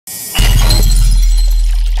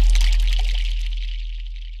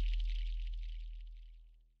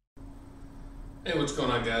Hey, what's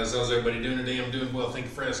going on, guys? How's everybody doing today? I'm doing well. Thank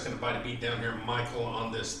you for asking. Body Beat down here, Michael,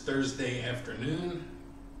 on this Thursday afternoon.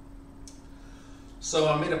 So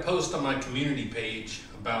I made a post on my community page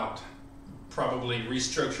about probably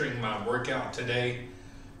restructuring my workout today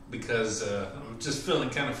because I'm just feeling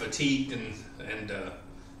kind of fatigued and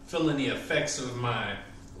feeling the effects of my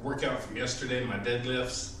workout from yesterday, my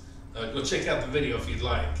deadlifts. Go check out the video if you'd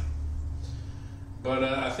like. But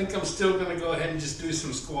I think I'm still going to go ahead and just do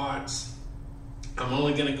some squats. I'm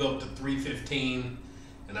only going to go up to 315,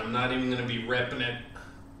 and I'm not even going to be repping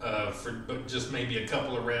it for just maybe a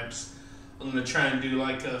couple of reps. I'm going to try and do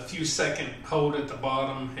like a few second hold at the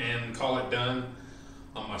bottom and call it done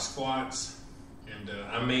on my squats. And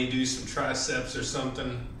I may do some triceps or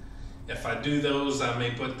something. If I do those, I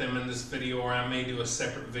may put them in this video, or I may do a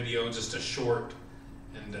separate video, just a short,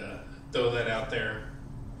 and throw that out there.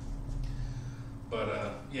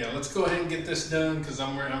 But yeah, let's go ahead and get this done because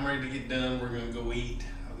I'm ready to get done. We're going to go eat.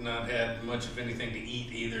 I've not had much of anything to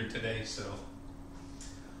eat either today, so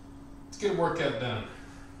let's get a workout done.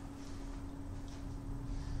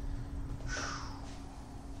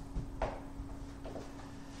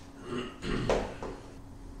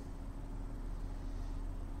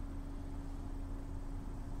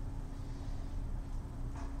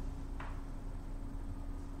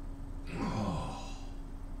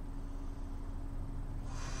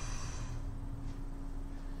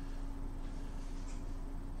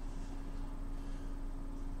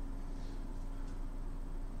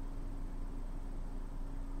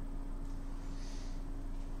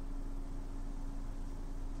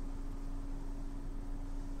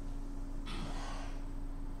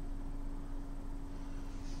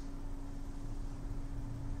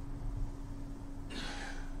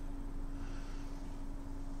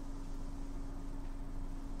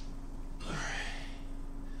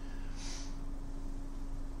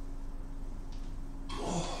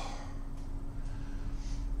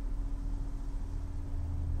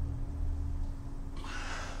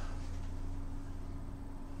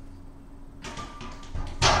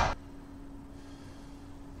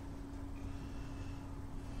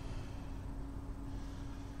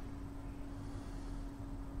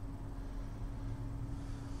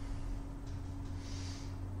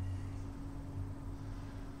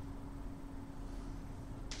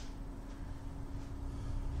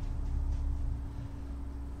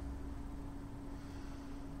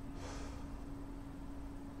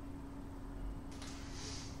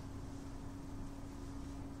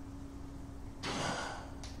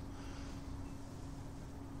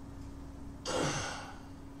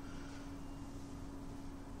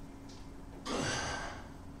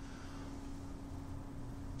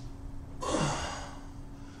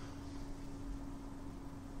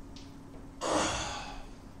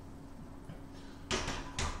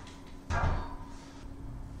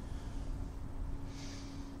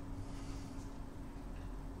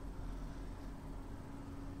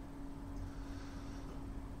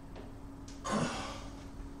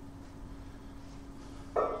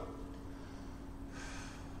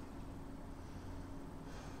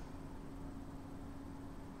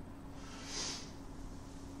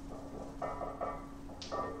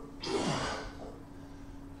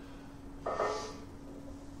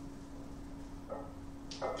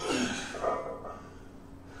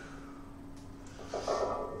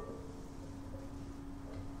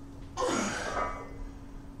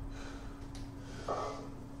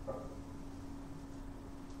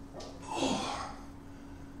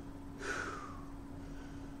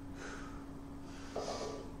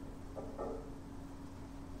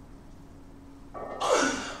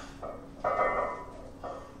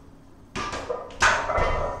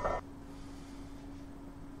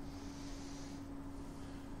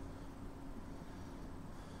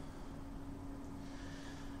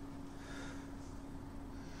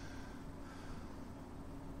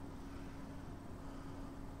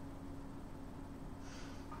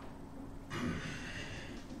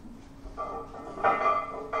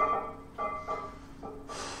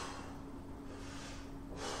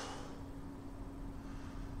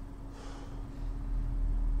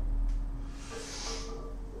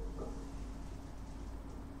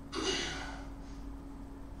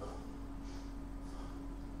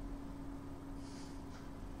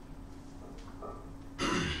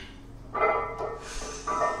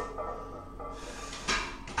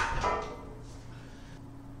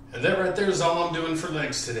 And that right there is all I'm doing for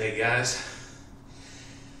legs today, guys.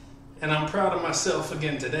 And I'm proud of myself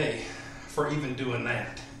again today for even doing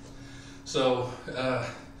that. So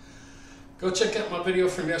go check out my video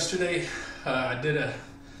from yesterday. I did a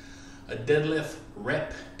deadlift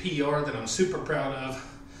rep PR that I'm super proud of.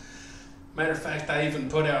 Matter of fact, I even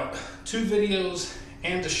put out 2 videos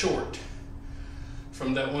and a short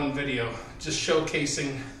from that one video, just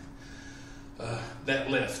showcasing that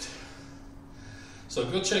lift. So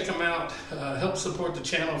go check them out. Help support the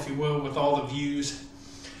channel, if you will, with all the views.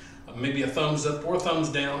 Maybe a thumbs up or thumbs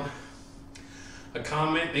down. A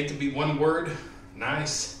comment, it could be one word: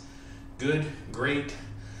 nice, good, great,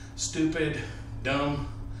 stupid, dumb.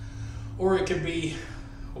 Or it could be,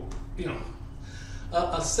 you know,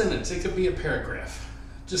 a sentence. It could be a paragraph.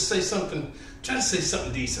 Just say something, try to say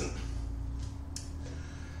something decent.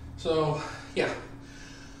 So, yeah.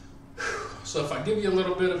 So if I give you a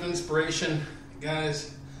little bit of inspiration,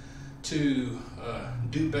 guys, to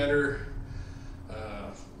do better,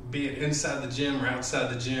 be it inside the gym or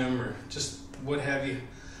outside the gym or just what have you,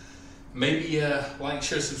 maybe like,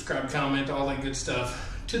 share, subscribe, comment, all that good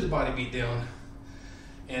stuff to the Body Beatdown.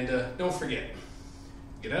 And don't forget,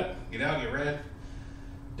 get up, get out, get rad,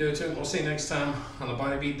 do it to it. We'll see you next time on the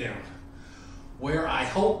Body Beatdown, where I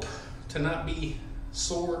hope to not be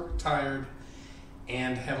sore, tired,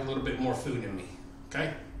 and have a little bit more food in me.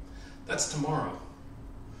 Okay? That's tomorrow.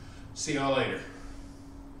 See y'all later.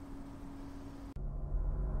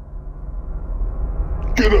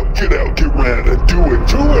 Get up, get out, get rad, and do it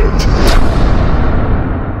to it!